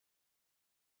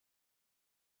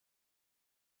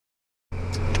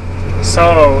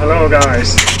So, hello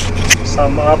guys,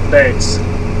 some updates.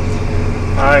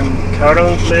 I'm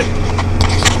currently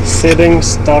sitting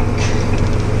stuck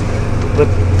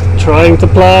with trying to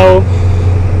plow,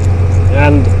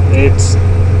 and it's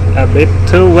a bit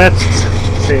too wet,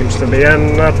 seems to be,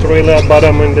 and not really a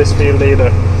bottom in this field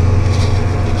either.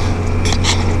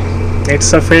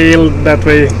 It's a field that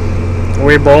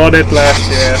we bought it last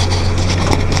year,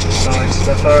 so it's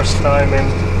the first time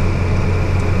in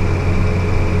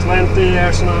 20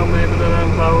 years now maybe that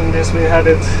I'm plowing this. We had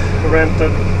it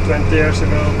rented 20 years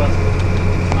ago, but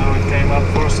now it came up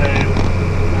for sale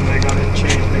and we got it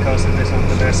cheap because it isn't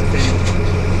the best field.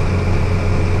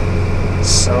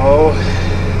 So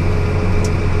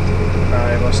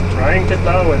I was trying to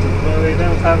plow it, but we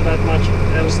don't have that much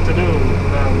else to do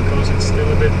now because it's still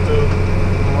a bit too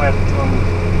wet on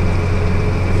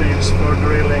fields for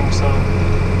drilling, so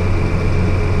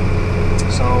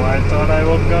I thought I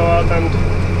would go out and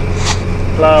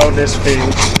plow this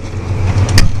field.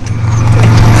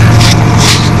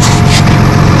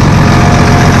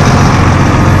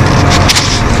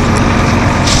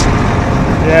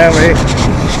 Yeah,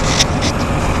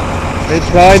 we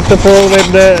tried to pull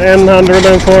with the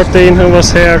N114 who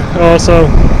was here also.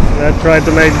 I tried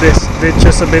to make this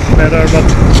ditches a bit better, but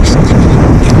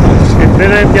it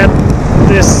didn't get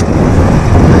this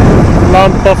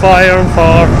lump of iron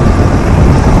far.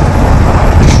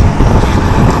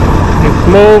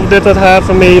 Moved it at half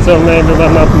a meter maybe, but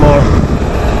not more.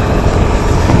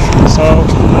 So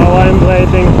now I'm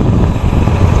waiting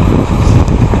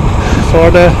for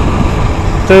the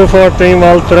 214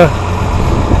 Valtras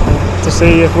to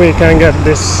see if we can get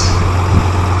this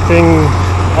thing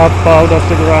up out of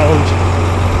the ground.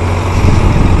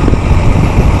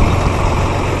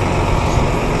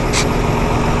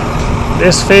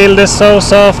 This field is so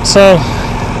soft, so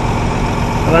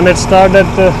when it started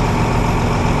to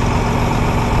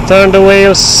turn the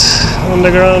wheels on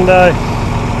the ground, I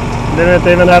didn't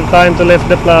even have time to lift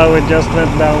the plow, it just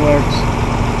went downwards.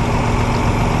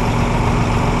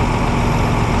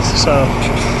 So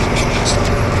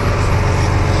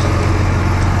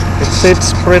it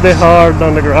sits pretty hard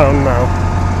on the ground now.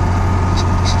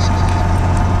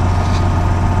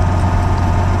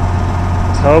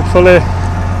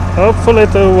 Hopefully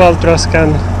two Valtras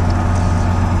can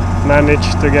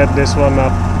manage to get this one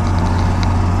up.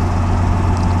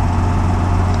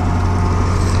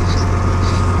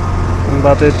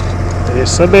 But it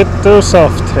is a bit too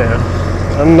soft here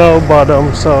and no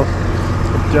bottom, so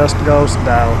it just goes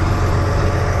down.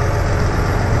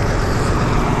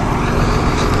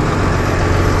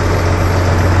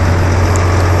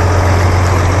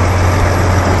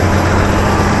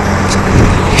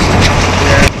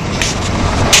 Yeah.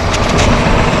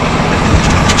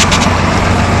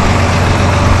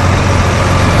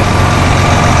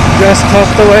 Just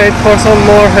have to wait for some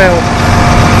more help.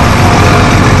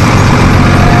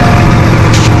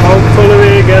 Hopefully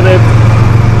we get it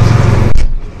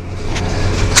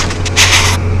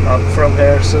up from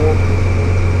here soon.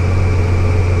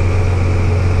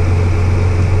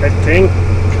 I think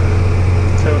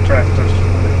 2 tractors.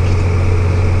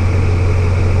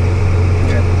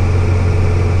 Yeah.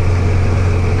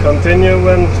 Continue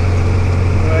when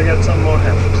I get some more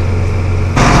help.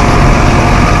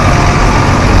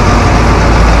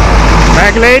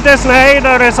 Vägledes nej,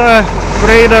 där är så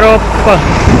vrider upp.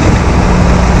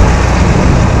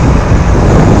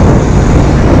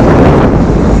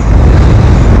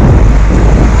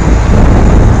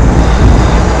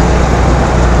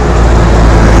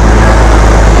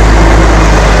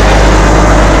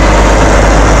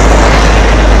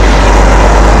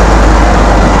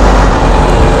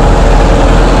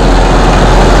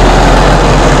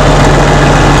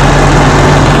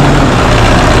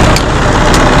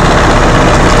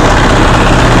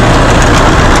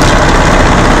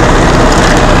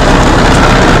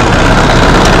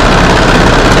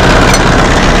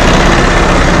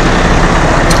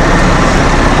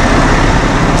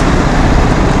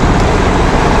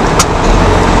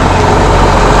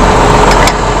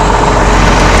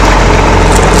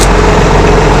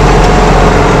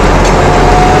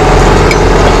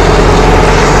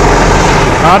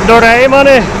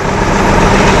 Doraemani.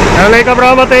 Det är lika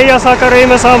bra Mattias hackar i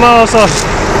med samma också.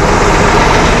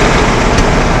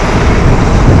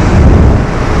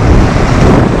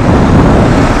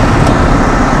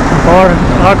 Får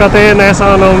hackat i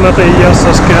näsan om Mattias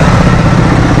så ska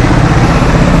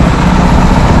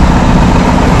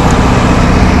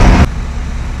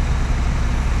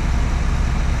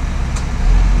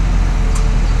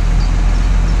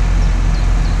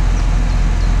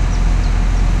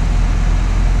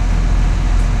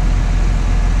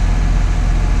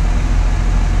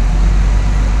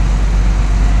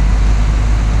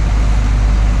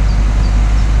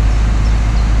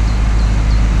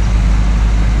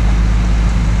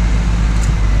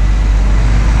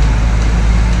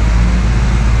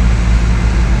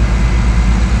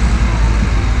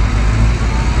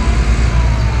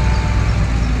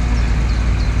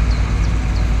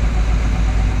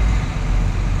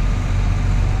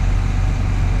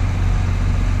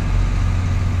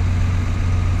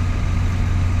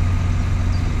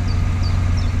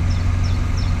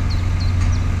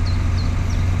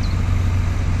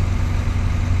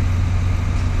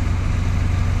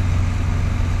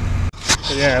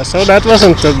Yeah, so that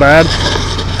wasn't too bad.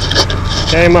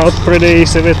 Came out pretty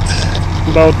easy with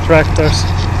both tractors.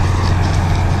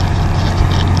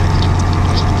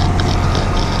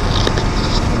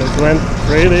 But it went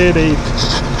pretty deep.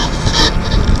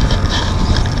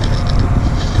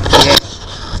 Yeah,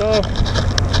 so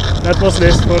that was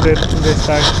this for this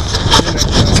time. See you next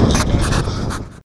time. Bye.